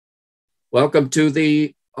Welcome to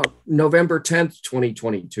the November 10th,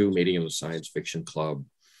 2022 meeting of the Science Fiction Club.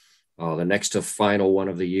 The next to final one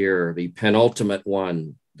of the year, the penultimate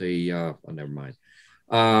one, never mind.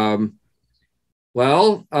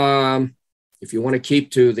 If you want to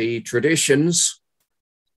keep to the traditions,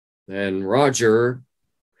 then Roger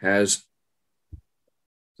has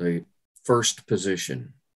the first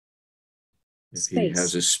position. If he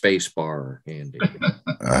has his space bar handy.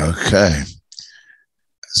 Okay.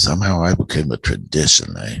 Somehow I became a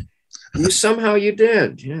tradition, eh? You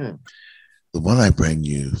did, yeah. The one I bring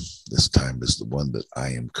you this time is the one that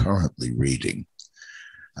I am currently reading.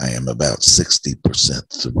 I am about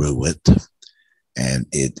 60% through it, and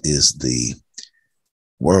it is the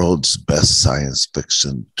World's Best Science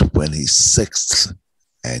Fiction 26th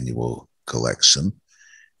Annual Collection,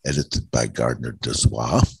 edited by Gardner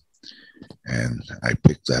Dozois. And I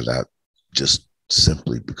picked that out just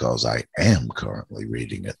simply because I am currently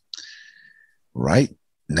reading it. Right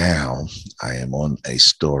now, I am on a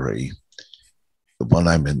story, the one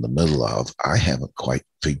I'm in the middle of. I haven't quite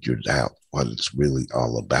figured out what it's really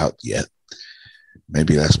all about yet.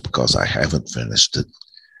 Maybe that's because I haven't finished it,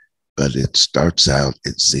 but it starts out,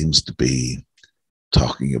 it seems to be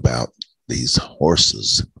talking about these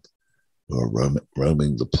horses who are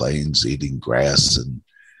roaming the plains, eating grass and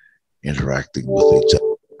interacting with each other.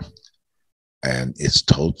 And it's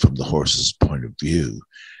told from the horse's point of view.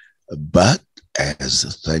 But as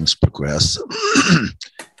things progress,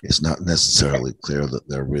 it's not necessarily clear that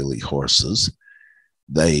they're really horses.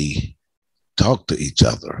 They talk to each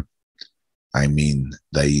other. I mean,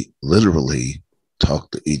 they literally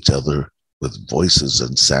talk to each other with voices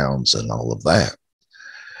and sounds and all of that.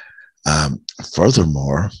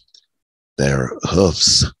 Furthermore, their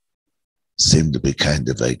hoofs seem to be kind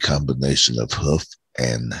of a combination of hoof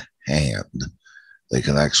and hand. They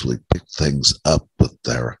can actually pick things up with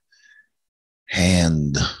their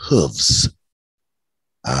hand hoofs.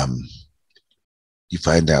 You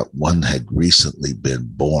find out one had recently been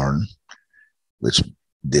born, which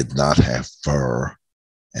did not have fur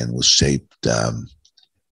and was shaped, it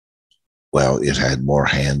had more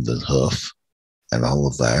hand than hoof and all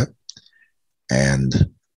of that.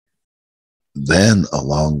 And then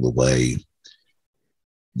along the way,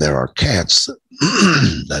 there are cats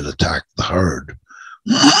that attack the herd.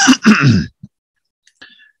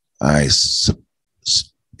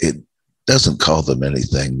 It doesn't call them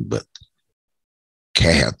anything but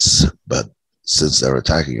cats, but since they're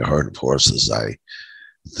attacking a herd of horses, I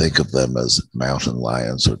think of them as mountain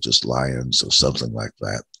lions or just lions or something like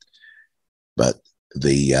that. But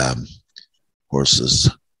the horses,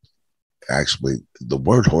 actually, the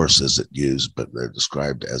word horse isn't used, but they're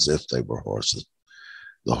described as if they were horses.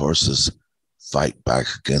 The horses fight back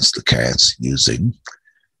against the cats using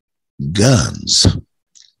guns.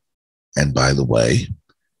 And by the way,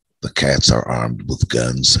 the cats are armed with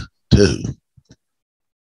guns too.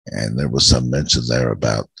 And there was some mention there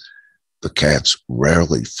about the cats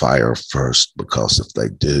rarely fire first, because if they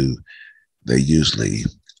do, they usually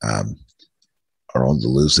are on the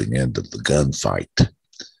losing end of the gunfight.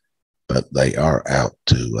 But they are out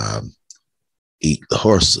to eat the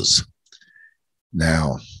horses.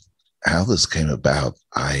 Now, how this came about,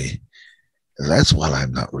 that's what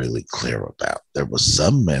I'm not really clear about. There was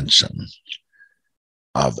some mention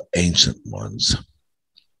of ancient ones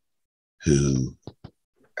who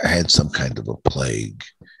had some kind of a plague,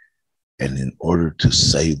 and in order to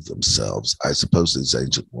save themselves, I suppose these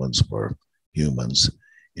ancient ones were humans,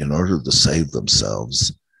 in order to save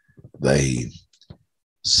themselves, they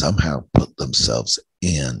somehow put themselves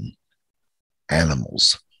in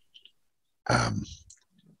animals.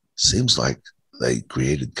 Seems like they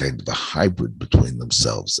created kind of a hybrid between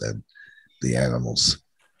themselves and the animals.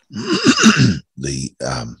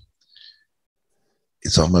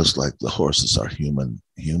 It's almost like the horses are human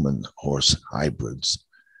horse hybrids.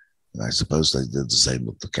 And I suppose they did the same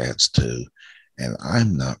with the cats too. And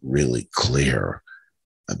I'm not really clear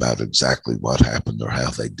about exactly what happened or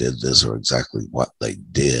how they did this or exactly what they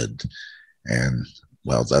did. And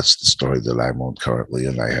well, that's the story that I'm on currently,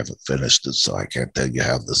 and I haven't finished it, so I can't tell you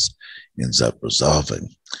how this ends up resolving.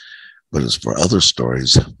 But as for other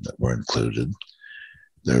theories that were included,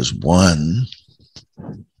 there's one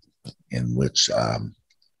in which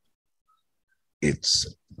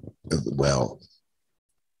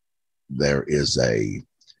there is an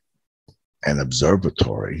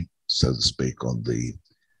observatory, so to speak, on the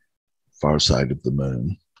far side of the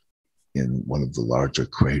moon in one of the larger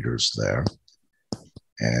craters there.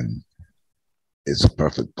 And it's a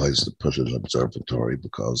perfect place to put an observatory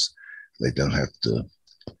because they don't have to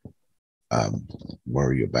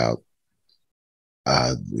worry about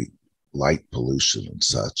light pollution and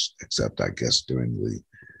such, except I guess during the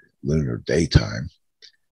lunar daytime.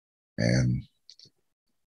 And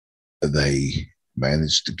they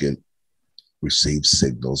managed to receive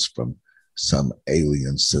signals from some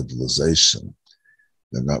alien civilization.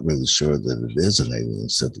 They're not really sure that it is an alien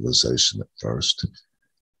civilization at first,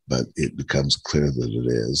 but it becomes clear that it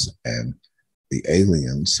is. And the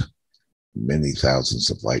aliens, many thousands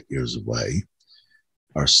of light years away,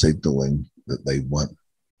 are signaling that they want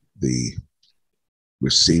the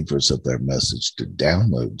receivers of their message to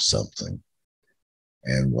download something.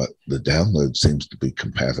 And what the download seems to be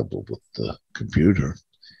compatible with the computer.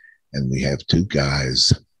 And we have two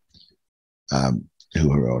guys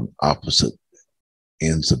who are on opposite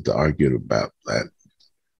ends of the argument about that.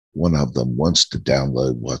 One of them wants to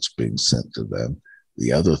download what's being sent to them.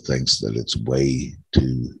 The other thinks that it's way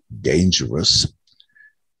too dangerous.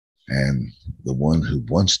 And the one who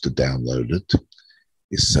wants to download it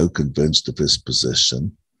is so convinced of his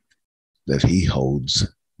position that he holds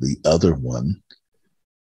the other one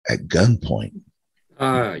at gunpoint.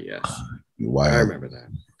 Yes. I remember that.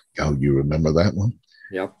 Oh, you remember that one?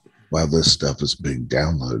 Yep. While this stuff is being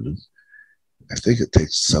downloaded, I think it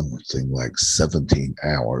takes something like 17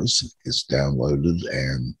 hours. It's downloaded,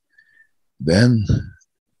 and then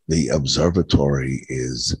the observatory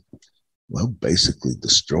is, well, basically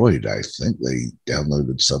destroyed. I think they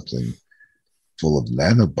downloaded something full of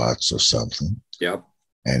nanobots or something. Yep.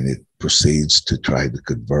 And it proceeds to try to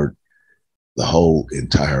convert the whole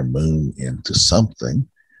entire moon into something.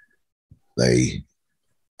 They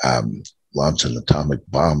launch an atomic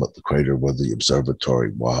bomb at the crater where the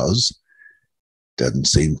observatory was. Doesn't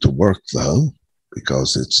seem to work, though,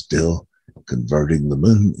 because it's still converting the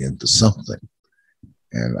moon into something.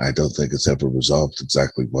 And I don't think it's ever resolved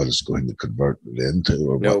exactly what it's going to convert it into.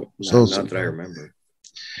 Or no, what. Not that I remember.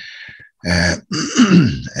 And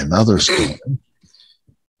another story,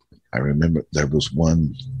 I remember there was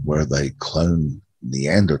one where they cloned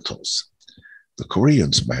Neanderthals. The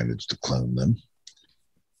Koreans managed to clone them.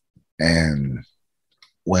 And,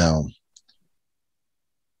 well,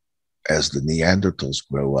 as the Neanderthals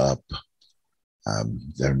grow up,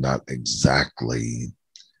 they're not exactly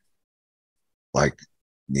like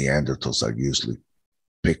Neanderthals are usually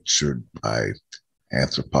pictured by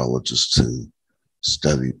anthropologists who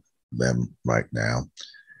study them right now.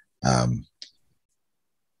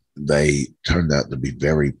 They turned out to be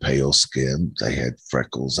very pale skinned. They had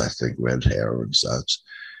freckles, I think, red hair and such.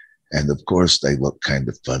 And of course, they look kind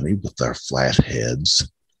of funny with their flat heads,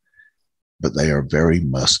 but they are very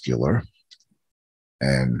muscular.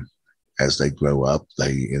 And as they grow up,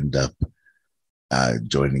 they end up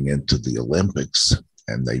joining into the Olympics,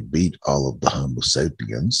 and they beat all of the Homo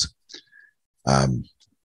sapiens.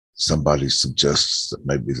 Somebody suggests that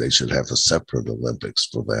maybe they should have a separate Olympics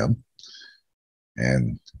for them.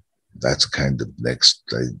 And that's kind of next.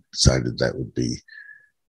 They decided that would be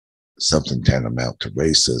something tantamount to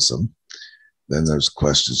racism. Then there's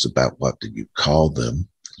questions about what do you call them.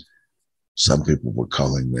 Some people were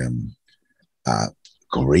calling them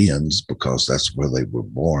Koreans because that's where they were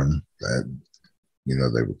born. That, you know,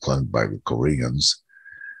 they were cloned by the Koreans.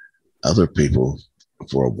 Other people,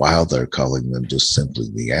 for a while, they're calling them just simply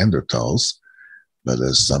Neanderthals. But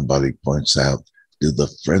as somebody points out, do the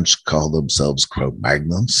French call themselves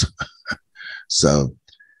Cro-Magnons? So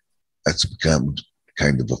that's become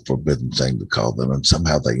kind of a forbidden thing to call them. And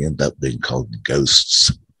somehow they end up being called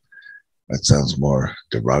ghosts. That sounds more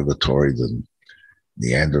derogatory than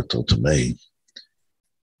Neanderthal to me.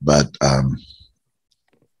 But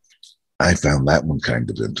I found that one kind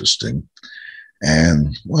of interesting.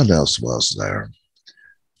 And what else was there?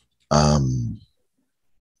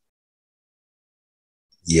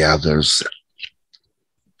 Yeah, there's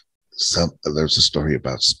a story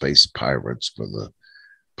about space pirates where the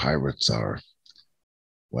pirates are,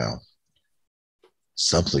 well,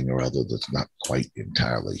 something or other that's not quite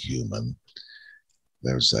entirely human.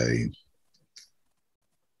 There's a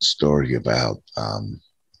story about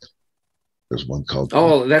there's one called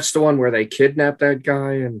that's the one where they kidnap that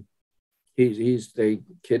guy, and they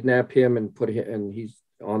kidnap him and put him, and he's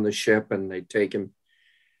on the ship, and they take him.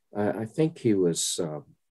 I think he was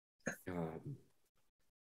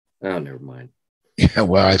never mind. Yeah,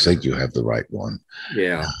 well, I think you have the right one.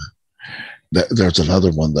 Yeah. There's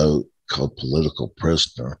another one, though, called Political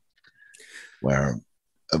Prisoner, where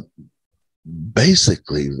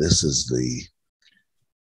basically this is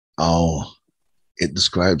it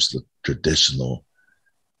describes the traditional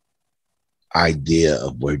idea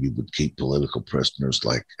of where you would keep political prisoners.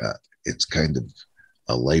 Like it's kind of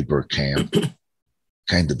a labor camp,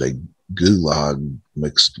 kind of a gulag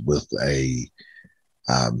mixed with a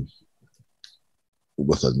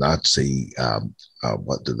with a Nazi,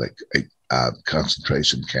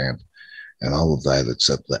 concentration camp and all of that,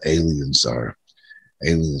 except the aliens are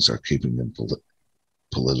keeping him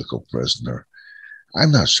political prisoner.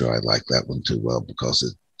 I'm not sure I like that one too well because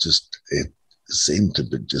it seemed to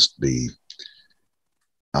be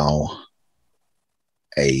a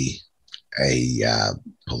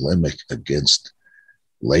polemic against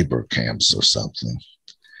labor camps or something.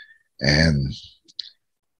 And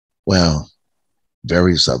well,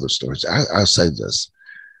 various other stories. I'll say this.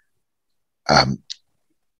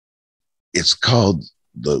 It's called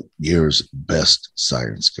the year's best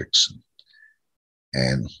science fiction.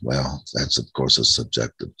 And well, that's of course a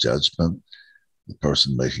subjective judgment. The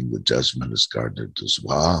person making the judgment is Gardner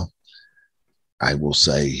Dozois. I will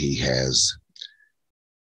say he has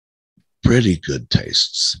pretty good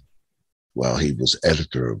tastes. Well, he was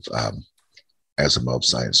editor of Asimov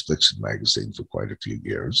Science Fiction magazine for quite a few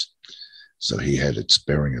years, so he had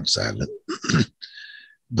experience at it.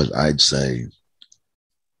 But I'd say,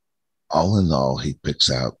 all in all, he picks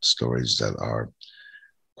out stories that are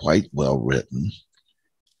quite well written,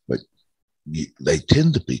 but they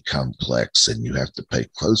tend to be complex and you have to pay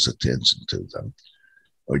close attention to them,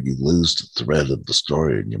 or you lose the thread of the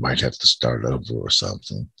story and you might have to start over or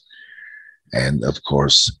something. And of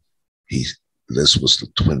course, this was the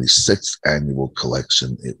 26th annual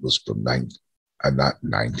collection. It was from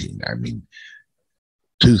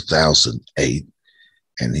 2008.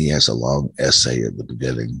 And he has a long essay at the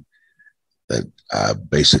beginning that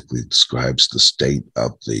basically describes the state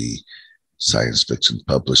of the science fiction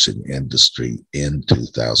publishing industry in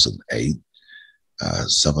 2008.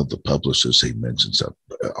 Some of the publishers he mentions are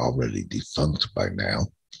already defunct by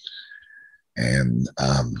now. And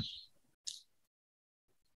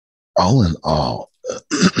all in all,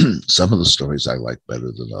 some of the stories I like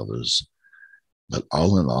better than others, but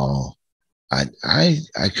all in all, I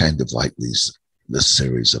kind of like this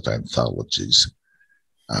series of anthologies.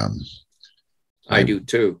 I do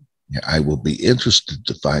too. I will be interested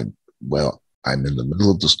to find, well, I'm in the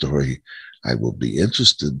middle of the story. I will be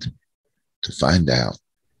interested to find out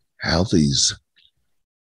how these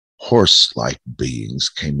horse-like beings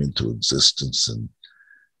came into existence and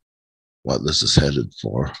what this is headed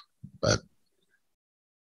for, but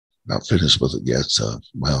not finished with it yet. So,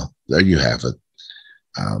 well, there you have it.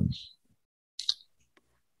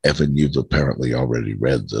 Evan, you've apparently already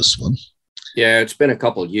read this one. Yeah, it's been a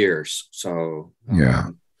couple of years. So, yeah.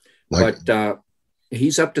 But he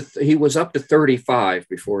was up to 35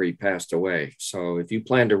 before he passed away. So if you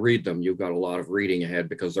plan to read them, you've got a lot of reading ahead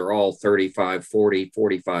because they're all 35, 40,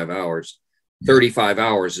 45 hours. 35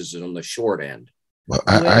 hours is on the short end. Well,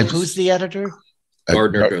 who's the editor?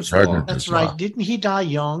 Gardner Dozois. That's right. Didn't he die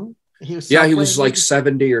young? He was like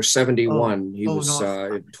 70 or 71. He was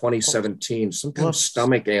in 2017, some kind of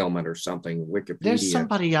stomach ailment or something. Wikipedia. There's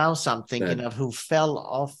somebody else I'm thinking of who fell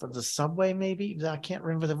off of the subway, maybe. I can't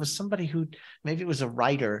remember. There was somebody who, maybe it was a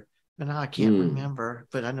writer, but I can't remember.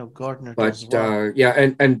 But I know Gardner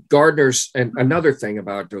Dozois. And Gardner's, and another thing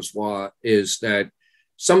about Dozois is that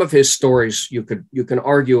some of his stories, you can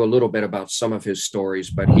argue a little bit about some of his stories,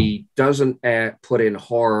 but he doesn't put in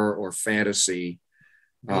horror or fantasy.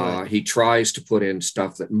 He tries to put in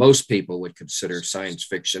stuff that most people would consider science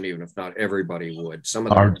fiction, even if not everybody would. Some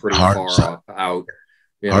of them are pretty far out.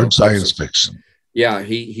 Hard science fiction. Yeah,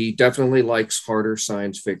 he definitely likes harder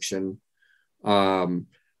science fiction.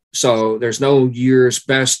 So there's no year's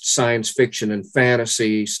best science fiction and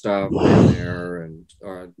fantasy stuff in there and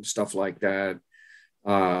stuff like that.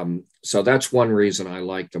 So that's one reason I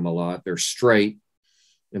liked them a lot. They're straight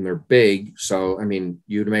and they're big. So, I mean,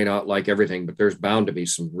 you may not like everything, but there's bound to be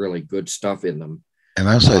some really good stuff in them. And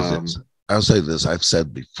I'll say this. I've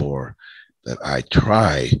said before that I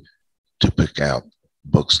try to pick out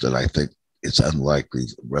books that I think it's unlikely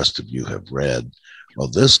the rest of you have read. Well,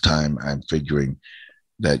 this time I'm figuring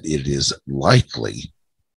that it is likely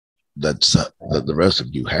that the rest of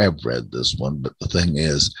you have read this one. But the thing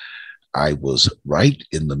is, I was right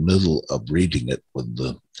in the middle of reading it when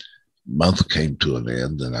the month came to an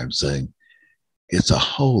end, and I'm saying it's a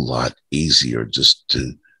whole lot easier just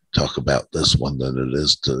to talk about this one than it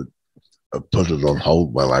is to put it on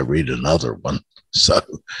hold while I read another one. So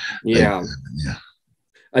yeah.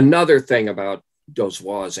 Another thing about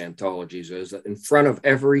Dozois' anthologies is that in front of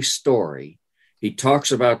every story, he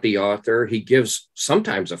talks about the author. He gives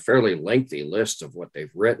sometimes a fairly lengthy list of what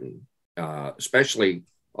they've written, especially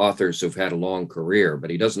authors who've had a long career, but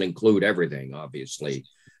he doesn't include everything, obviously.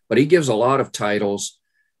 But he gives a lot of titles,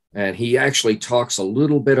 and he actually talks a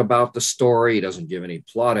little bit about the story. He doesn't give any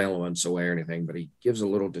plot elements away or anything, but he gives a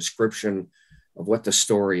little description of what the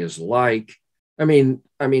story is like. I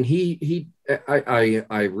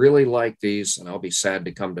really like these, and I'll be sad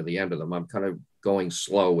to come to the end of them. I'm kind of going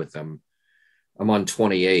slow with them. I'm on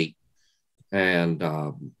 28, and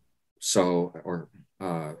I'm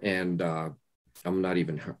not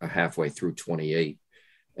even halfway through 28,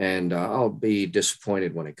 and I'll be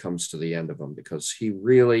disappointed when it comes to the end of them, because he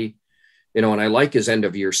really, and I like his end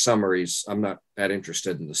of year summaries. I'm not that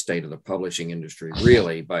interested in the state of the publishing industry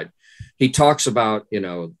really, but he talks about,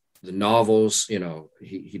 the novels,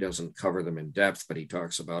 he doesn't cover them in depth, but he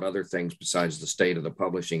talks about other things besides the state of the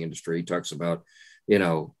publishing industry. He talks about,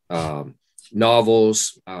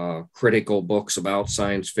 novels, critical books about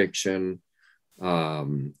science fiction,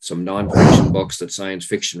 some nonfiction books that science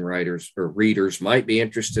fiction writers or readers might be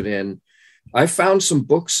interested in. I found some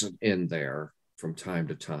books in there from time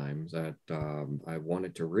to time that I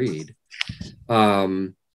wanted to read.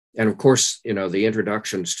 And of course, the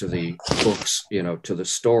introductions to the books, to the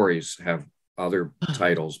stories have other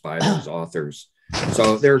titles by those authors.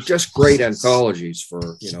 So they're just great anthologies for,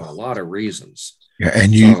 a lot of reasons. Yeah,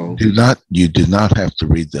 and you do not have to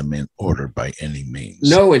read them in order by any means.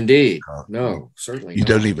 No, indeed. No, certainly you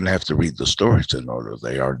don't even have to read the stories in order.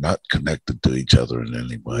 They are not connected to each other in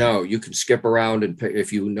any way. No, you can skip around, and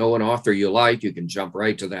if you know an author you like, you can jump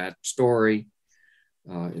right to that story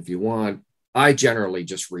if you want. I generally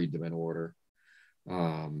just read them in order.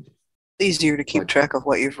 Easier to keep track of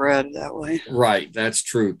what you've read that way. Right. That's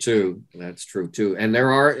true too. And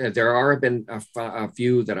there are been a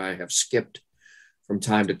few that I have skipped from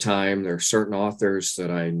time to time. There are certain authors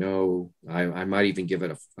that I know I might even give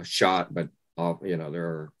it a shot, but there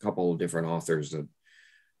are a couple of different authors that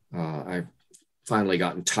I've finally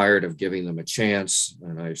gotten tired of giving them a chance,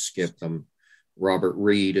 and I skipped them. Robert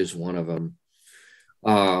Reed is one of them.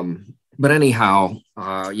 But anyhow,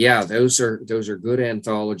 those are good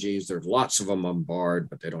anthologies. There's lots of them on Bard,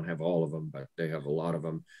 but they don't have all of them, but they have a lot of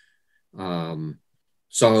them.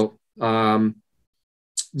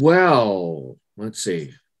 Well, let's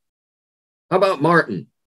see. How about Martin?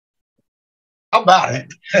 How about it?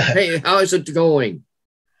 Hey, how is it going?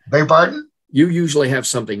 Beg pardon? You usually have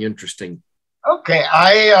something interesting. Okay,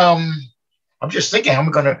 I'm just thinking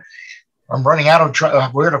I'm running out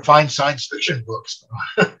of where to find science fiction books.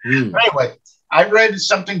 Anyway, I read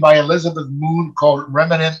something by Elizabeth Moon called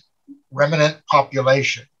Remnant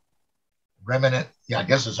Population. Remnant, I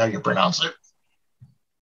guess that's how you pronounce it.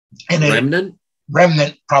 And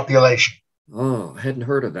Remnant Population. Oh, I hadn't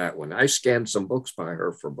heard of that one. I scanned some books by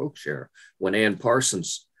her for Bookshare when Ann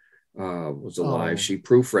Parsons was alive. She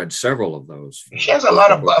proofread several of those. She has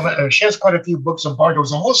she has quite a few books on Bard. There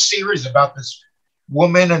was a whole series about this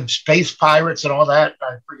woman and space pirates and all that.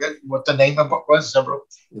 I forget what the name of it was.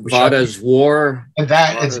 Vada's War. And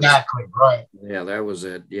that, exactly, right. Yeah, that was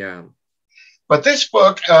it, yeah. But this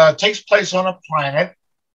book takes place on a planet,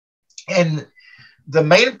 and the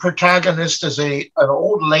main protagonist is an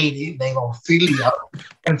old lady named Ophelia.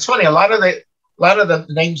 And it's funny, a lot of the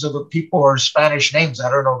names of the people are Spanish names. I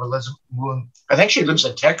don't know if Elizabeth Moon, I think she lives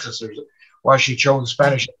in Texas, or why she chose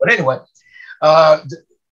Spanish. But anyway,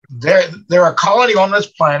 they're a colony on this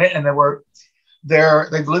planet, and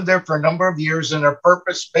they've lived there for a number of years, and their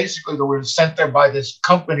purpose, basically, they were sent there by this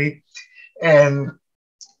company, and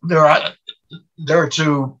they're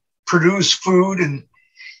to produce food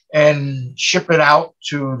and ship it out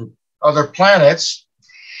to other planets.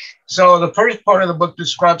 So the first part of the book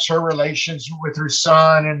describes her relations with her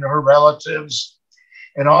son and her relatives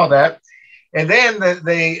and all that. And then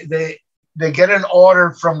they get an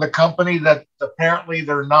order from the company that apparently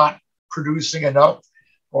they're not producing enough,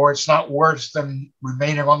 or it's not worth them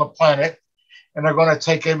remaining on the planet. And they're going to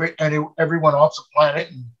take everyone off the planet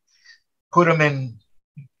and put them in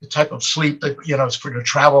the type of sleep that, is for to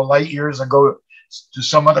travel light years and go to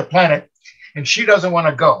some other planet. And she doesn't want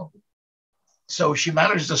to go. So she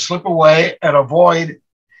managed to slip away and avoid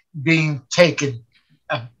being taken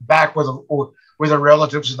back with her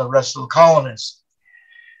relatives and the rest of the colonists.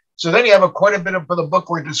 So then you have quite a bit of the book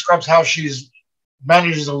where it describes how she's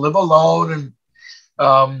manages to live alone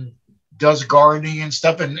and does gardening and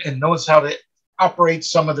stuff, and knows how to operate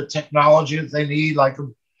some of the technology that they need, like,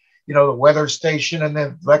 the weather station and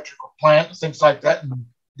the electrical plant and things like that, and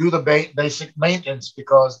do the basic maintenance,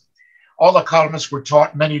 because all the colonists were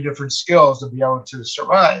taught many different skills to be able to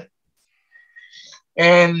survive.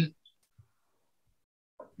 And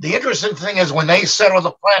the interesting thing is, when they settled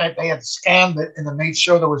the planet, they had scanned it and they made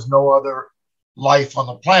sure there was no other life on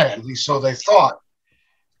the planet, at least so they thought.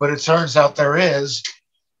 But it turns out there is.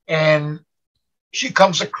 And she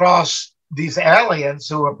comes across these aliens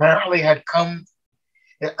who apparently had come,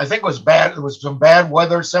 I think it was some bad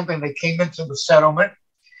weather or something. They came into the settlement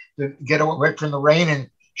to get away from the rain, and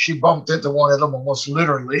she bumped into one of them almost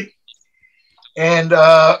literally. And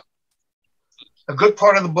a good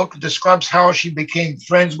part of the book describes how she became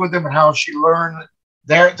friends with them and how she learned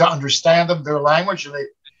to understand them, their language. And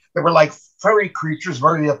they were like furry creatures,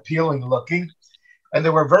 very appealing looking, and they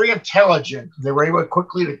were very intelligent. They were able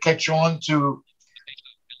quickly to catch on to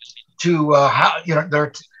how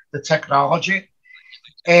the technology.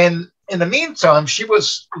 And in the meantime, she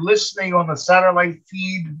was listening on the satellite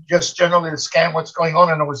feed, just generally to scan what's going on.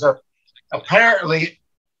 And there was apparently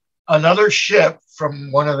another ship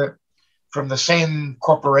from the same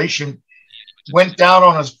corporation went down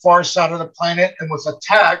on a far side of the planet and was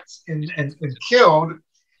attacked and killed.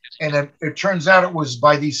 And it turns out it was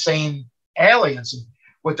by these same aliens. And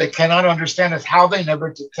what they cannot understand is how they never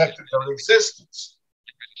detected their existence.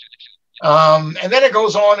 And then it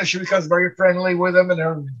goes on, and she becomes very friendly with them, and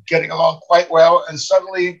they're getting along quite well. And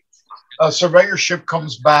suddenly, a surveyor ship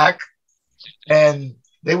comes back, and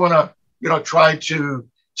they want to, try to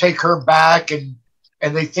take her back, and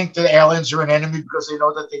they think the aliens are an enemy because they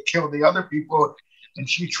know that they killed the other people. And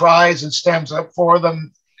she tries and stands up for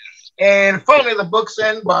them. And finally, the books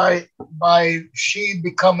end by she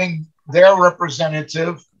becoming their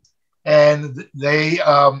representative, and they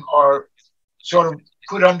are sort of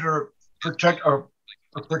put under a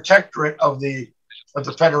protectorate of the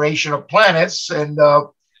Federation of Planets, and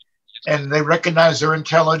they recognize their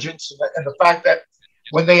intelligence and the fact that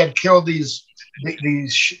when they had killed the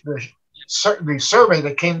survey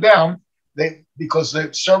that came down, because the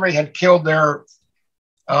survey had killed their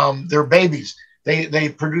babies, they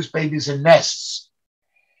produced babies in nests,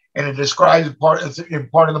 and it describes in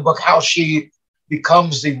part of the book how she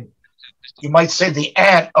becomes you might say the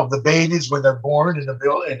aunt of the babies when they're born in the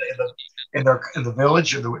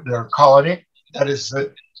village or their colony. That is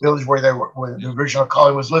the village where the original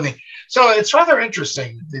colony was living. So it's rather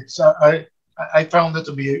interesting. It's I found it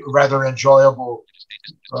to be a rather enjoyable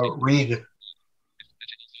read.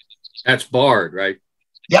 That's Bard, right?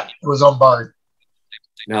 Yeah, it was on Bard.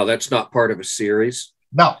 Now that's not part of a series.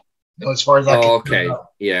 No, as far as I can okay, know.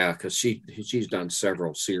 Yeah, because she's done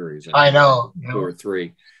several series. I know, 2 or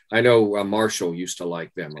 3. I know Marshall used to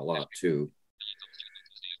like them a lot too.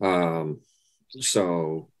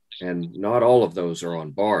 So, and not all of those are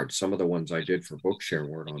on Bard. Some of the ones I did for Bookshare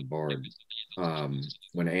weren't on Bard.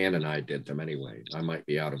 When Ann and I did them anyway. I might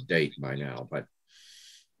be out of date by now, but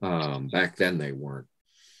back then they weren't.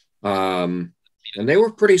 And they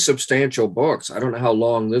were pretty substantial books. I don't know how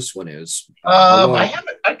long this one is. I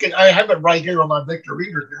have it right here on my Victor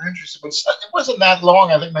Reader if you're interested, but it wasn't that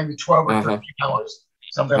long. I think maybe 12 or 13 hours.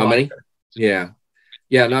 Something how like many? That.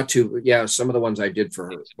 Yeah, not too. Yeah, some of the ones I did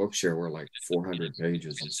for Bookshare were like 400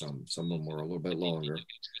 pages, and some of them were a little bit longer.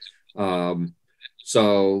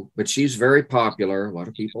 But she's very popular. A lot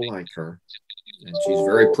of people like her, and she's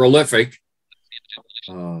very prolific.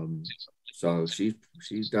 So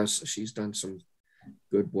she's done some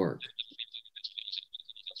good work.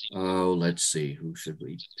 Oh, let's see. Who should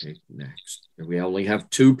we pick next? We only have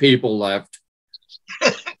 2 people left,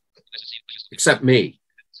 except me.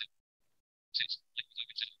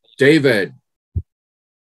 David.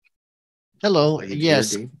 Hello.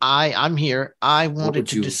 Yes, I'm here. I wanted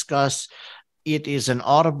to discuss. It is an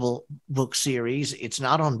Audible book series. It's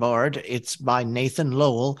not on Bard. It's by Nathan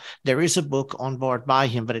Lowell. There is a book on Bard by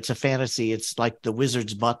him, but it's a fantasy. It's like The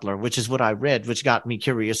Wizard's Butler, which is what I read, which got me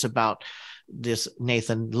curious about this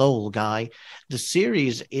Nathan Lowell guy. The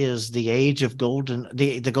series is the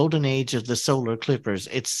golden age of the solar clippers.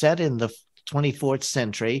 It's set in the 24th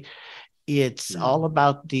century. It's all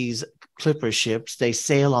about these clipper ships. They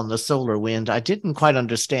sail on the solar wind. I didn't quite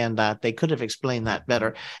understand that. They could have explained that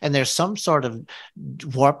better. And there's some sort of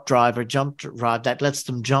warp drive or jump drive that lets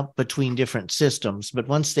them jump between different systems. But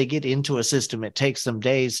once they get into a system, it takes them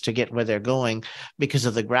days to get where they're going because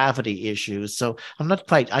of the gravity issues. So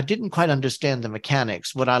I didn't quite understand the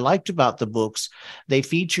mechanics. What I liked about the books, they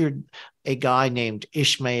featured a guy named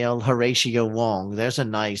Ishmael Horatio Wong. There's a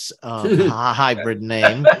nice hybrid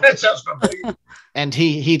name. That sounds familiar. And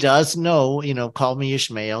he does know, call me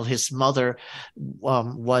Ishmael. His mother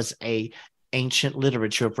was a ancient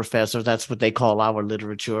literature professor. That's what they call our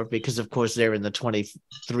literature, because of course they're in the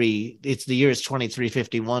 23. It's the year is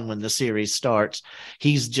 2351 when the series starts.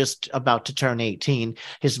 He's just about to turn 18.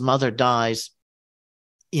 His mother dies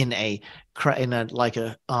in a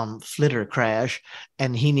flitter crash,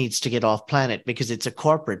 and he needs to get off planet because it's a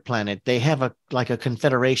corporate planet. They have a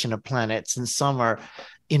confederation of planets, and some are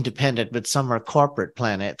independent, but some are corporate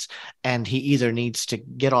planets, and he either needs to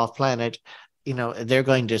get off planet they're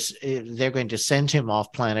going to send him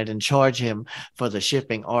off planet and charge him for the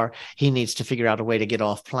shipping, or he needs to figure out a way to get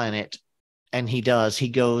off planet. And he does. He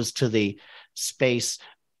goes to the space,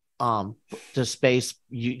 the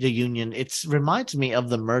Union. It reminds me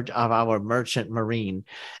of our Merchant Marine.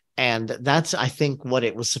 And that's, I think, what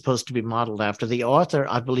it was supposed to be modeled after. The author,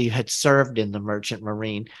 I believe, had served in the Merchant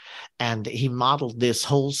Marine, and he modeled this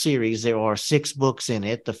whole series. There are 6 books in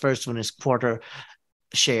it. The first one is quarter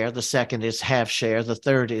share. The second is half share. The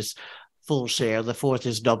third is full share. The fourth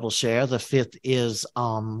is double share. The fifth is,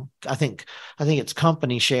 I think it's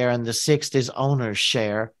company share, and the sixth is owner's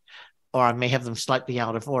share. Or I may have them slightly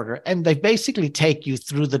out of order. And they basically take you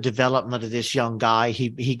through the development of this young guy.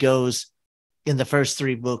 He goes, in the first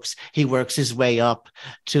 3 books, he works his way up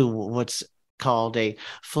to what's called a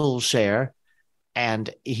full share.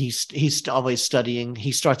 And he's always studying.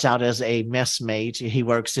 He starts out as a messmate. He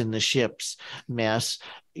works in the ship's mess,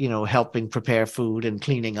 helping prepare food and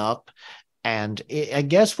cleaning up. And I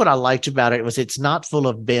guess what I liked about it was it's not full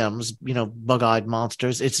of BIMs, bug-eyed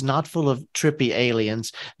monsters. It's not full of trippy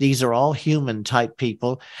aliens. These are all human type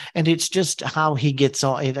people. And it's just how he gets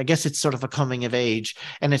on. I guess it's sort of a coming of age,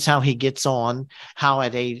 and it's how he gets on, how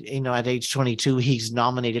at age 22, he's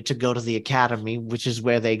nominated to go to the academy, which is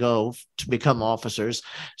where they go to become officers.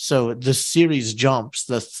 So the series jumps.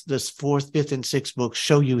 This 4th, 5th, and 6th books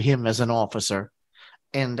show you him as an officer.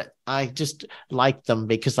 And I just liked them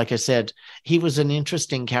because, like I said, he was an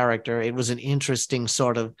interesting character. It was an interesting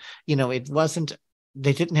sort of, it wasn't,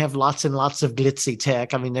 they didn't have lots and lots of glitzy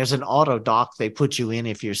tech. I mean, there's an auto dock they put you in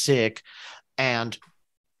if you're sick. And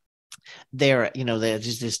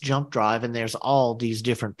there's this jump drive, and there's all these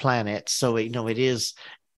different planets. So, it is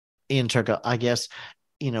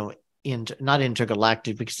not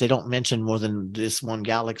intergalactic, because they don't mention more than this one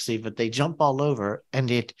galaxy, but they jump all over. And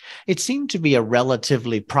it seemed to be a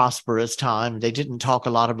relatively prosperous time. They didn't talk a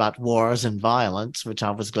lot about wars and violence, which I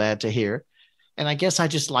was glad to hear. And I guess I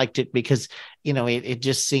just liked it because, it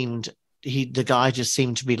just seemed, the guy just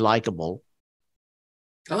seemed to be likable.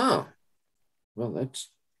 Oh, well,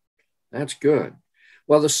 that's good.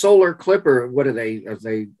 Well, the Solar Clipper, what are they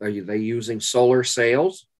using solar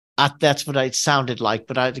sails? That's what it sounded like,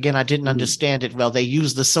 but I didn't understand it well. They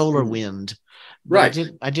use the solar wind, right?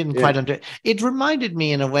 I didn't quite understand. It reminded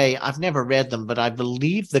me, in a way, I've never read them, but I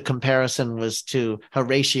believe the comparison was to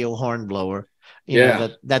Horatio Hornblower.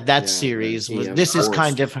 That series was. This is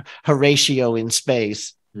kind of Horatio in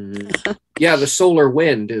space. Mm-hmm. Yeah, the solar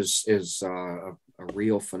wind is a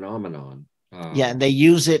real phenomenon. And they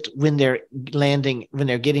use it when they're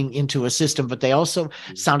getting into a system, but they also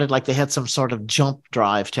sounded like they had some sort of jump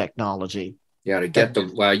drive technology. Yeah, to get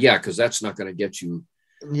them. Well, yeah, because that's not going to get you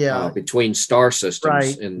between star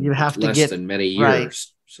systems in less than many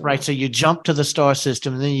years. Right. So you jump to the star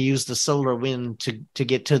system, and then you use the solar wind to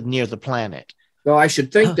get to near the planet. Well, I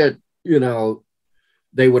should think that,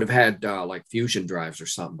 they would have had like fusion drives or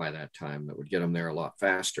something by that time that would get them there a lot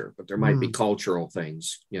faster. But there might be cultural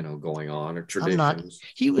things, going on, or traditions.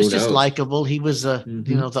 He was just likable. He was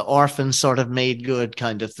the orphan sort of made good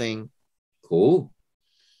kind of thing. Cool.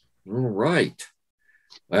 All right.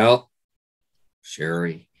 Well,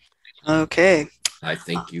 Sherry. Okay. I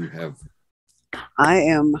think you have. I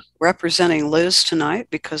am representing Liz tonight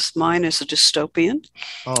because mine is a dystopian.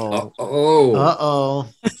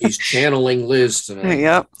 He's channeling Liz tonight.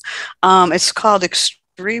 Yep. It's called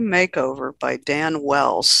Extreme Makeover by Dan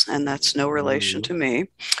Wells, and that's no relation to me.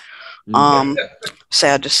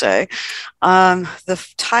 Sad to say.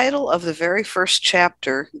 The title of the very first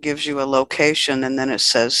chapter gives you a location, and then it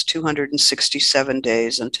says 267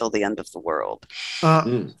 days until the end of the world.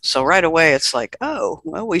 So right away it's like, oh,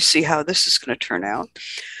 well, we see how this is going to turn out.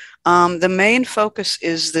 The main focus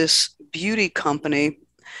is this beauty company,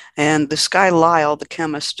 and this guy Lyle, the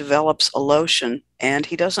chemist, develops a lotion, and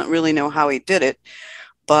he doesn't really know how he did it,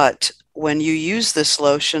 but when you use this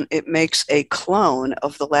lotion, it makes a clone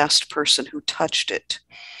of the last person who touched it.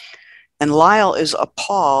 And Lyle is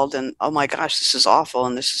appalled and, oh my gosh, this is awful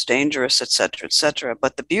and this is dangerous, et cetera, et cetera.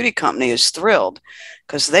 But the beauty company is thrilled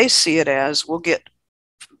because they see it as, we'll get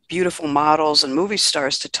beautiful models and movie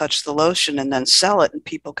stars to touch the lotion and then sell it, and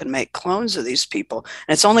people can make clones of these people.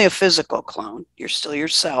 And it's only a physical clone. You're still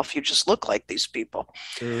yourself. You just look like these people.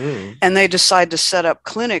 Mm-hmm. And they decide to set up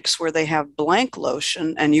clinics where they have blank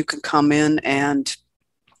lotion, and you can come in and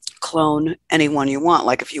clone anyone you want.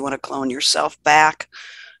 Like if you want to clone yourself back,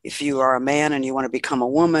 if you are a man and you want to become a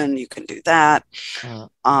woman, you can do that.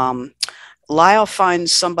 Lyle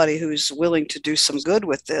finds somebody who's willing to do some good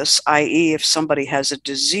with this, i.e. if somebody has a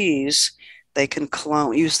disease, they can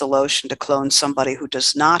use the lotion to clone somebody who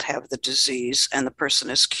does not have the disease, and the person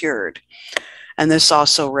is cured. And this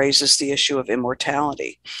also raises the issue of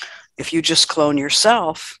immortality. If you just clone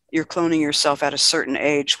yourself, you're cloning yourself at a certain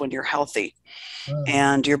age when you're healthy,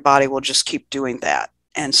 and your body will just keep doing that.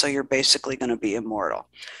 And so you're basically going to be immortal.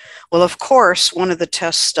 Well, of course, one of the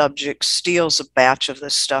test subjects steals a batch of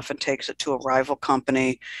this stuff and takes it to a rival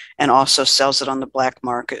company and also sells it on the black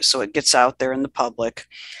market. So it gets out there in the public,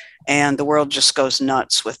 and the world just goes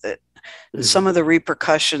nuts with it. Mm-hmm. Some of the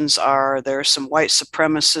repercussions are there are some white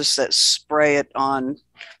supremacists that spray it on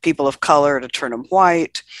people of color to turn them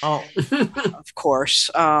white. Oh, of course.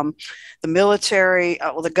 The military,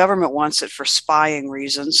 well, the government wants it for spying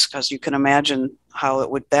reasons, because you can imagine how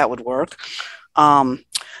that would work.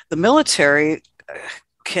 The military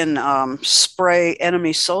can spray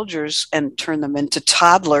enemy soldiers and turn them into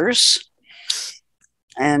toddlers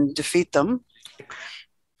and defeat them.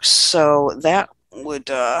 So that would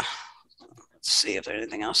let's see if there's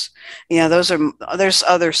anything else. Yeah, there's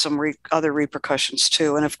other repercussions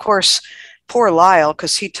too. And of course, poor Lyle,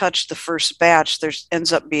 because he touched the first batch, there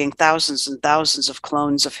ends up being thousands and thousands of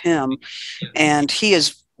clones of him, and he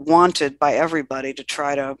is wanted by everybody to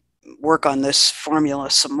try to work on this formula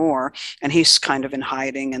some more, and he's kind of in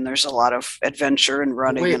hiding, and there's a lot of adventure and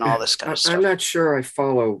running and all this kind of stuff. I'm not sure I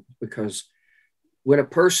follow, because when a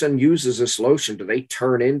person uses this lotion, do they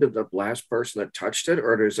turn into the last person that touched it,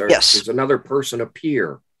 or does another person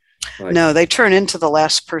appear? Like, no, they turn into the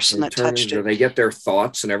last person that touched it. Do they get their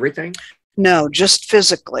thoughts and everything? No, just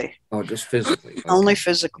physically. Oh, just physically. Okay. Only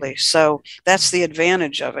physically. So that's the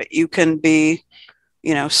advantage of it. You can be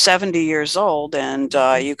 70 years old, and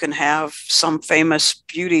you can have some famous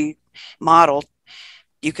beauty model.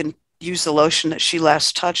 You can use the lotion that she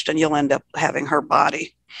last touched, and you'll end up having her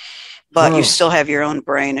body. But you still have your own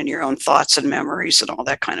brain and your own thoughts and memories and all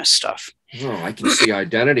that kind of stuff. Oh, I can see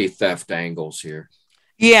identity theft angles here.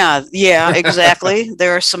 Yeah, exactly.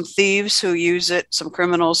 There are some thieves who use it, some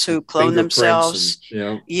criminals who clone themselves.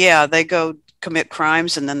 Yeah, they go commit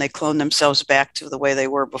crimes and then they clone themselves back to the way they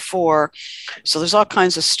were before. So there's all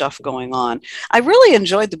kinds of stuff going on. I really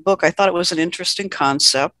enjoyed the book. I thought it was an interesting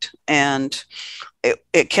concept, and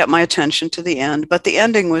it kept my attention to the end. But the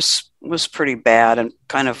ending was pretty bad and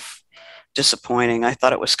kind of disappointing. I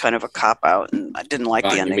thought it was kind of a cop-out, and I didn't like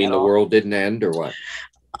the ending. You mean the world didn't end, or what?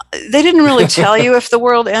 They didn't really tell you if the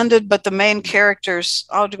world ended, but the main characters,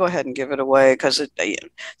 I'll go ahead and give it away, because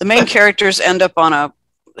the main characters end up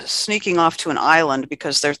sneaking off to an island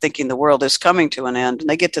because they're thinking the world is coming to an end. And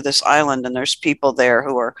they get to this island, and there's people there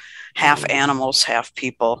who are half animals, half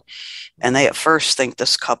people. And they at first think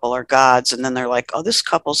this couple are gods, and then they're like, oh, this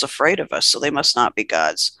couple's afraid of us, so they must not be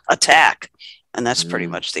gods. Attack. And that's pretty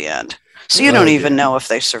much the end. So you don't even know if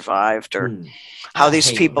they survived or how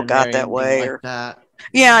these people got that way.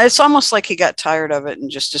 Yeah, it's almost like he got tired of it and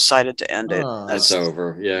just decided to end it. It's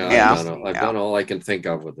over. Yeah. I've done all I can think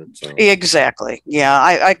of with it. So. Exactly. Yeah,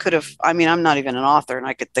 I could have. I mean, I'm not even an author, and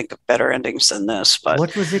I could think of better endings than this. But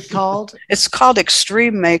what was it called? It's called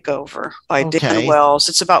Extreme Makeover by Dan Wells.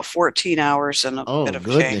 It's about 14 hours and a bit of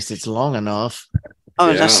change. It's long enough. Oh,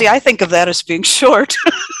 yeah. Now see, I think of that as being short.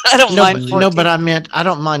 I don't mind. No, but I meant I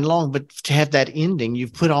don't mind long, but to have that ending,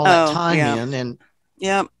 you've put all that time in, and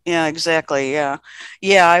yeah, exactly. Yeah.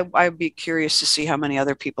 I'd be curious to see how many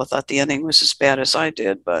other people thought the ending was as bad as I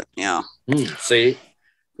did, but yeah. See,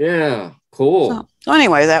 yeah, cool. So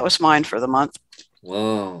anyway, that was mine for the month.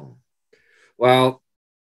 Wow. Well,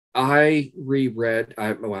 I reread.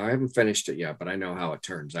 I haven't finished it yet, but I know how it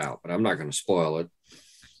turns out. But I'm not going to spoil it,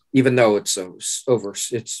 even though it's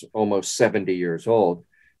almost 70 years old.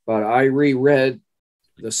 But I reread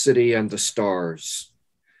The City and the Stars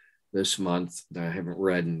this month that I haven't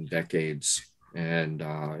read in decades. And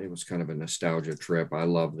it was kind of a nostalgia trip. I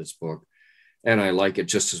love this book, and I like it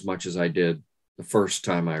just as much as I did the first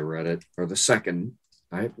time I read it, or the second.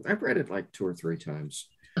 I've read it like 2 or 3 times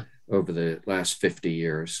over the last 50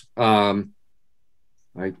 years. 50.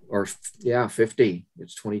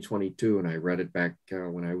 It's 2022, and I read it back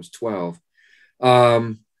when I was 12.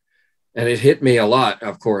 And it hit me a lot,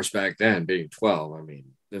 of course, back then, being 12. I mean,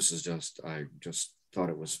 I just thought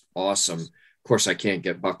it was awesome. Of course, I can't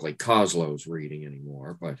get Buckley Coslow's reading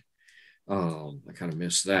anymore, but I kind of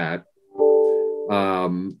miss that.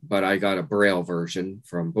 But I got a Braille version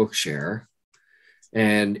from Bookshare,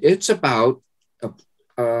 and it's about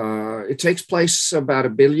it takes place about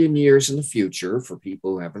 1 billion years in the future for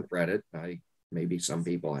people who haven't read it. Maybe some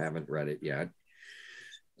people haven't read it yet.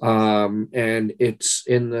 And it's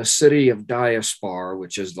in the city of Diaspar,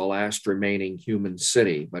 which is the last remaining human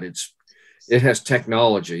city, but it has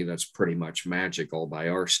technology that's pretty much magical by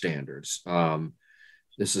our standards.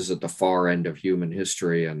 This is at the far end of human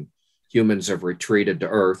history, and humans have retreated to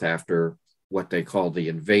Earth after what they call the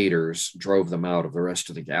invaders drove them out of the rest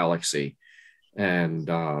of the galaxy. And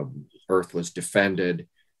Earth was defended,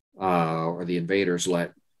 or the invaders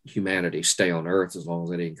let humanity stay on Earth as long as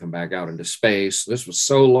they didn't come back out into space. This was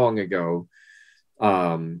so long ago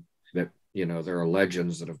that, you know, there are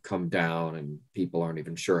legends that have come down and people aren't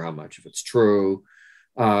even sure how much of it's true.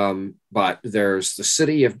 But there's the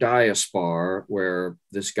city of Diaspar, where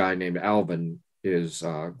this guy named Alvin is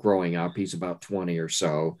growing up. He's about 20 or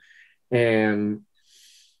so.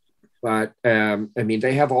 But I mean,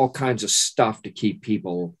 they have all kinds of stuff to keep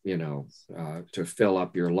people, you know, to fill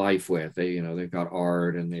up your life with. They, you know, they've got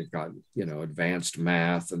art and they've got, you know, advanced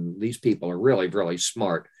math, and these people are really, really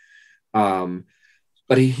smart.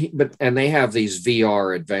 But they have these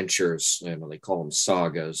VR adventures, you know, they call them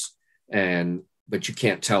sagas, but you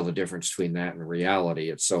can't tell the difference between that and reality.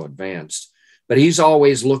 It's so advanced. But he's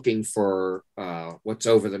always looking for what's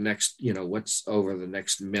over the next, you know, what's over the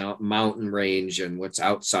next mountain range and what's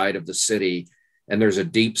outside of the city. And there's a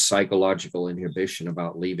deep psychological inhibition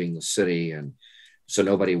about leaving the city. And so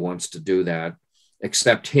nobody wants to do that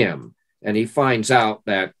except him. And he finds out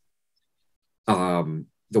that the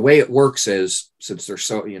way it works is, since they're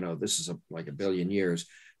so, you know, this is like a billion years,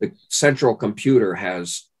 the central computer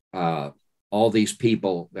has all these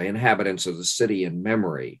people, the inhabitants of the city, in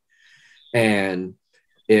memory. And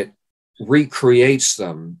it recreates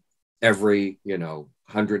them every, you know,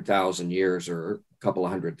 100,000 years or a couple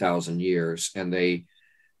of 100,000 years. And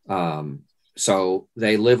so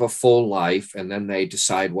they live a full life, and then they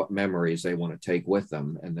decide what memories they want to take with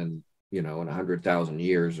them. And then, you know, in 100,000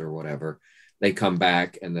 years or whatever, they come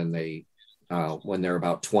back, and then they, when they're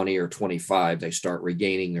about 20 or 25, they start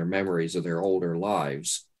regaining their memories of their older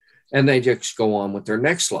lives, and they just go on with their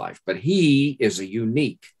next life. But he is a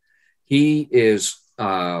unique. He is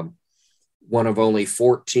one of only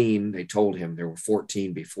 14. They told him there were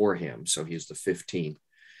 14 before him, so he's the 15th,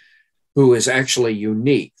 who is actually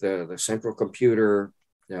unique. The central computer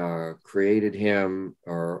created him,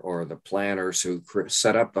 or the planners who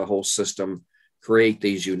set up the whole system create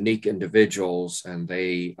these unique individuals, and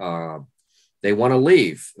they want to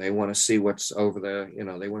leave. They want to see what's over the, you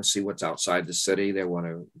know, they want to see what's outside the city. They want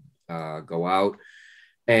to go out.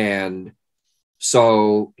 And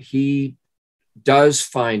so he does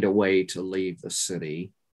find a way to leave the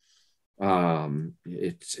city. He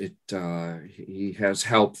has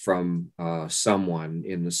help from someone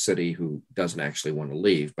in the city who doesn't actually want to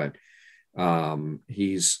leave, but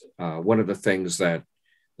he's one of the things that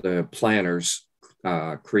the planners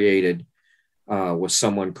created was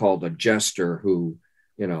someone called a jester who,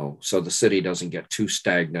 you know, so the city doesn't get too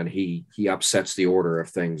stagnant. He upsets the order of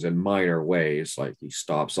things in minor ways, like he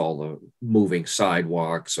stops all the moving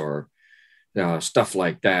sidewalks or stuff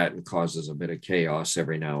like that, and causes a bit of chaos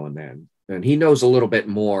every now and then. And he knows a little bit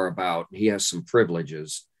more about, he has some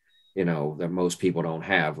privileges, you know, that most people don't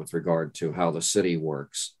have with regard to how the city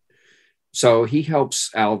works. So he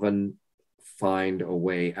helps Alvin find a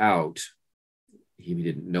way out. He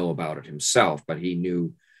didn't know about it himself, but he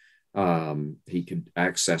knew he could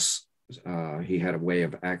access, he had a way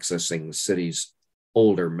of accessing the city's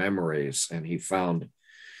older memories, and he found.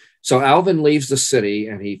 So Alvin leaves the city,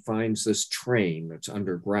 and he finds this train that's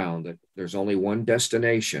underground, that there's only one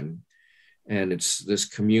destination, and it's this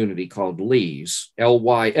community called Lys,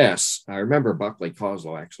 Lys. I remember Buckley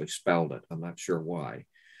Coslow actually spelled it. I'm not sure why.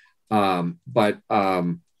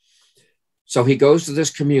 So he goes to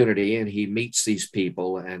this community, and he meets these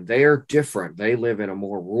people, and they are different. They live in a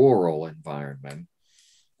more rural environment.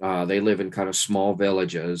 They live in kind of small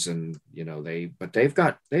villages, and, you know, they've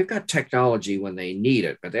got technology when they need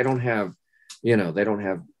it, but they don't have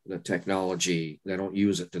the technology. They don't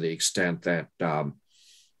use it to the extent that the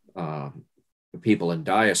people in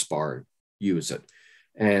Diaspar use it.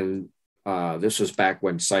 And this was back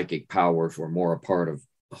when psychic powers were more a part of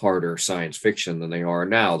harder science fiction than they are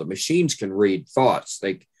now. The machines can read thoughts.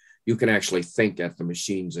 You can actually think at the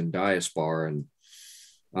machines in Diaspar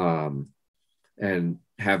and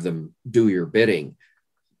have them do your bidding.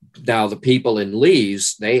 Now, the people in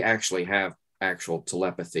Lys, they actually have actual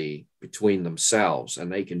telepathy between themselves, and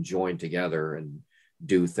they can join together and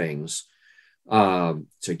do things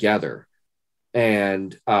together.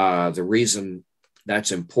 And the reason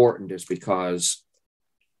that's important is because,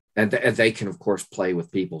 and they can, of course, play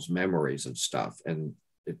with people's memories and stuff. And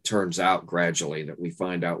it turns out gradually that we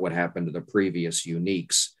find out what happened to the previous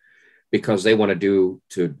uniques, because they want to do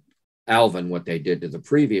to Alvin what they did to the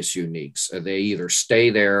previous uniques. They either stay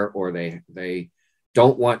there, or they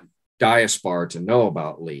don't want diaspora to know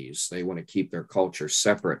about Lees. They want to keep their culture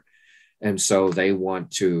separate. And so they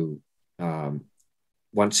want to,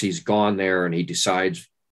 once he's gone there and he decides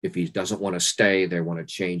if he doesn't want to stay, they want to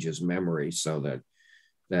change his memory so that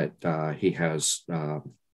he has a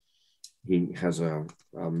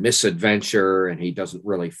misadventure and he doesn't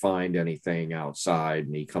really find anything outside,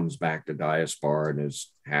 and he comes back to Diaspar and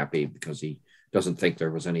is happy because he doesn't think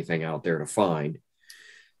there was anything out there to find.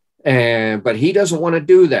 But he doesn't want to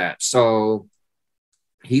do that. So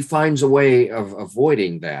he finds a way of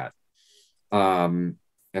avoiding that.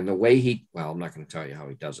 And the way I'm not going to tell you how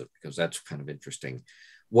he does it because that's kind of interesting.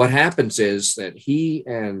 What happens is that he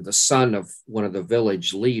and the son of one of the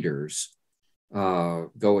village leaders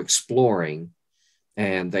go exploring,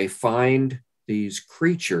 and they find these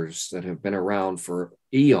creatures that have been around for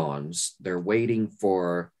eons. They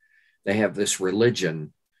have this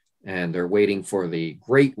religion, and they're waiting for the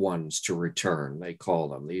great ones to return, they call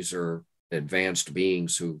them. These are advanced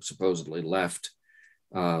beings who supposedly left.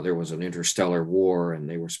 There was an interstellar war, and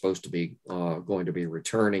they were supposed to be going to be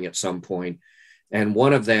returning at some point. And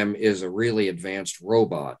one of them is a really advanced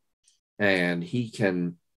robot, and he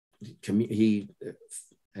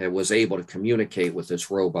was able to communicate with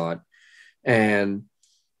this robot. And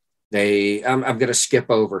I'm going to skip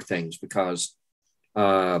over things because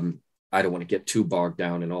I don't want to get too bogged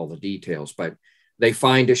down in all the details, but they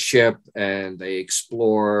find a ship and they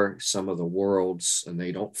explore some of the worlds, and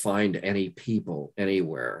they don't find any people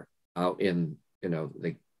anywhere out in,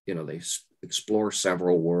 they explore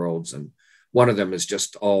several worlds, and one of them is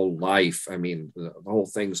just all life. I mean, the whole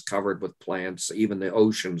thing's covered with plants. Even the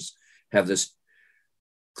oceans have this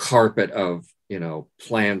carpet of,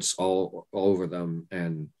 plants all over them.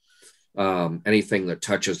 And anything that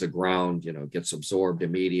touches the ground, gets absorbed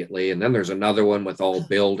immediately. And then there's another one with all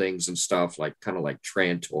buildings and stuff, kind of like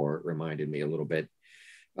Trantor. It reminded me a little bit.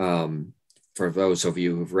 For those of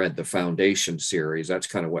you who've read the Foundation series, that's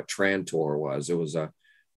kind of what Trantor was. It was a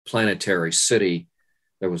planetary city.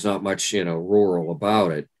 There was not much, rural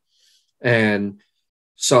about it. And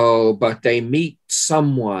so, but they meet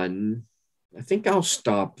someone. I think I'll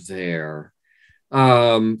stop there.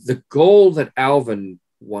 The goal that Alvin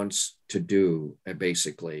wants to do,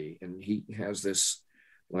 basically, and he has this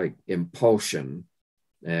impulsion,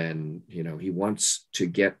 and he wants to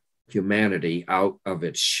get humanity out of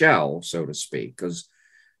its shell, so to speak, because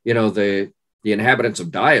the inhabitants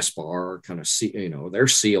of Diaspar are kind of they're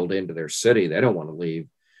sealed into their city. They don't want to leave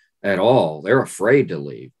at all. They're afraid to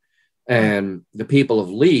leave. And the people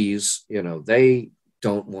of Lees, they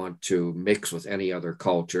don't want to mix with any other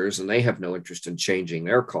cultures, and they have no interest in changing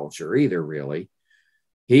their culture either, really.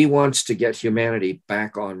 He wants to get humanity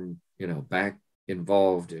back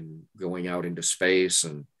involved in going out into space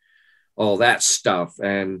and all that stuff.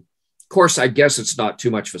 And of course, I guess it's not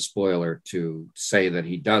too much of a spoiler to say that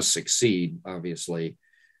he does succeed, obviously.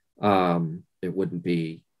 It wouldn't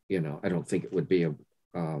be, I don't think it would be a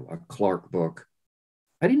Clarke book.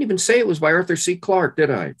 I didn't even say it was by Arthur C. Clarke,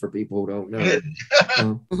 did I? For people who don't know.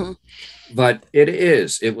 But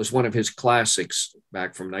it was one of his classics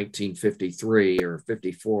back from 1953 or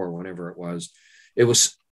 54, whenever it was. It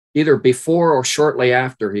was either before or shortly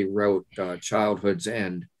after he wrote Childhood's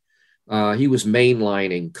End. He was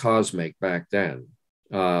mainlining Cosmic back then.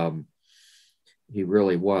 He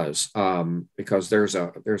really was, because there's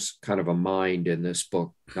kind of a mind in this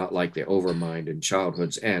book, not like the Overmind in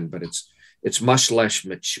Childhood's End, but it's much less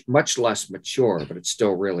mature, but it's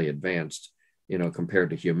still really advanced, compared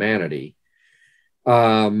to humanity.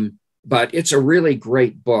 But it's a really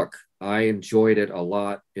great book. I enjoyed it a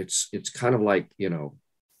lot. It's kind of like,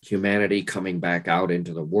 humanity coming back out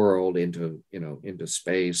into the world, into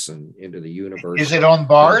space and into the universe. Is it on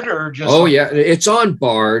Bard or just? Oh yeah, it's on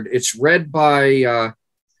Bard. It's read by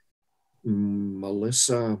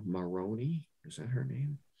Melissa Maroney. Is that her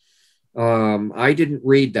name? I didn't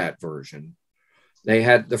read that version. They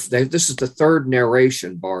had this is the third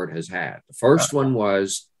narration Bard has had. The first one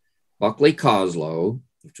was Buckley Coslow,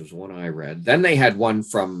 which was one I read. Then they had one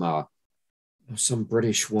from some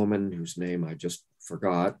British woman whose name I just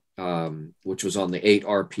forgot, which was on the 8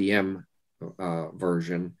 RPM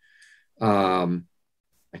version. I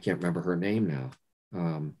can't remember her name now.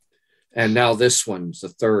 And now this one's the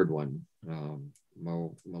third one.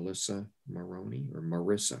 Melissa Maroney or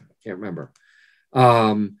Marissa, I can't remember.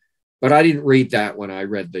 But I didn't read that one. I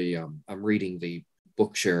read I'm reading the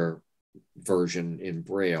Bookshare version in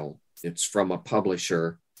Braille. It's from a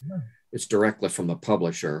publisher. It's directly from the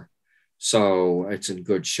publisher. So it's in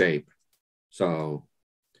good shape. So,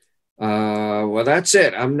 well, that's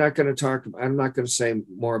it. I'm not going to say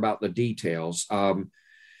more about the details.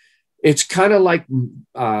 It's kind of like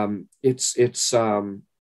it's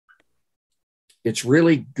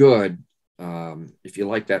really good if you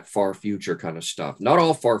like that far future kind of stuff. Not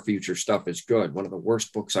all far future stuff is good. One of the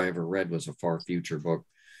worst books I ever read was a far future book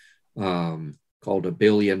called A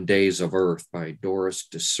Billion Days of Earth by Doris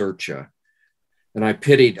DeSercha. And I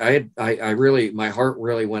pitied, I really, my heart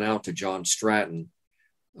really went out to John Stratton,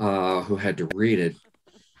 who had to read it.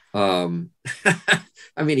 I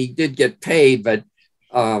mean, he did get paid, but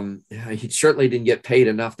he certainly didn't get paid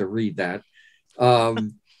enough to read that.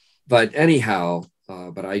 But anyhow,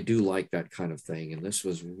 but I do like that kind of thing. And this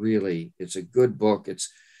was really, it's a good book.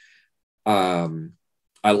 It's, I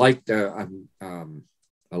like that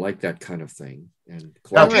kind of thing. And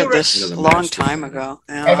I read this a long time ago.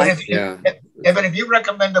 Evan, if you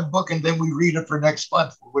recommend a book and then we read it for next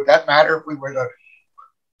month, would that matter if we were to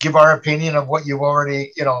give our opinion of what you've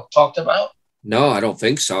already, talked about? No, I don't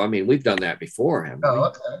think so. I mean, we've done that before, haven't we?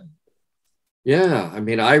 Okay. Yeah. I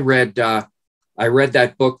mean, I read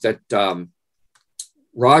that book that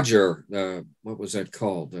Roger, what was that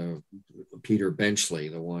called? Peter Benchley,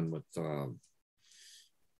 the one with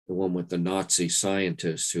the Nazi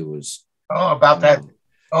scientist who was. Oh, about that.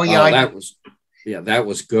 Oh, yeah. That was good. That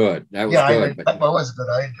was good. That was good.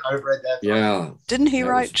 I read that. Yeah. Didn't he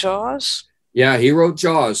write Jaws? Yeah, he wrote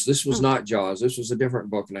Jaws. This was not Jaws. This was a different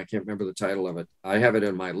book, and I can't remember the title of it. I have it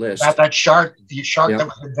in my list. About that shark, the shark that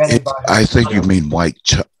was invented by. I think you mean White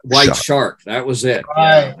Shark. That was it.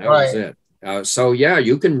 Right, that was it. So yeah,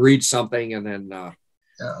 you can read something, and then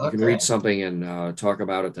you can read something and talk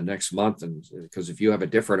about it the next month, and because if you have a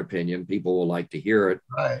different opinion, people will like to hear it.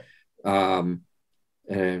 Right.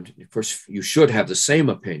 And of course, you should have the same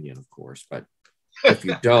opinion, of course, but if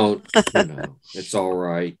you don't, it's all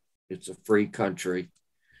right. It's a free country.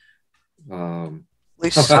 At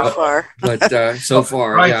least so far. But so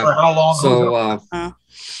far, right, yeah. For how long? So,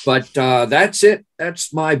 but that's it.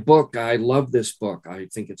 That's my book. I love this book. I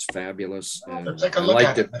think it's fabulous. And I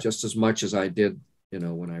liked it just as much as I did,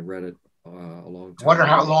 when I read it a long time. I wonder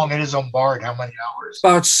how long it is on Bard. How many hours?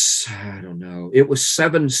 About, I don't know. It was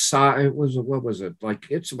what was it? Like,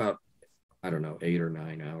 it's about, I don't know, 8 or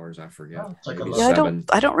 9 hours. I forget.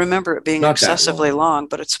 I don't remember it being excessively long,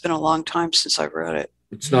 but it's been a long time since I read it.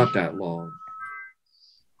 It's not that long.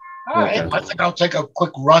 All right. I think I'll take a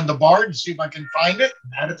quick run to Bard and see if I can find it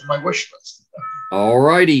and add it to my wish list. All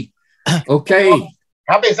righty. Okay. Well,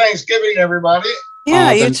 happy Thanksgiving, everybody.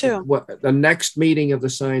 Yeah, you too. The next meeting of the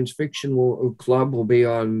Science Fiction Club will be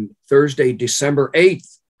on Thursday, December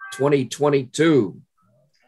 8th, 2022.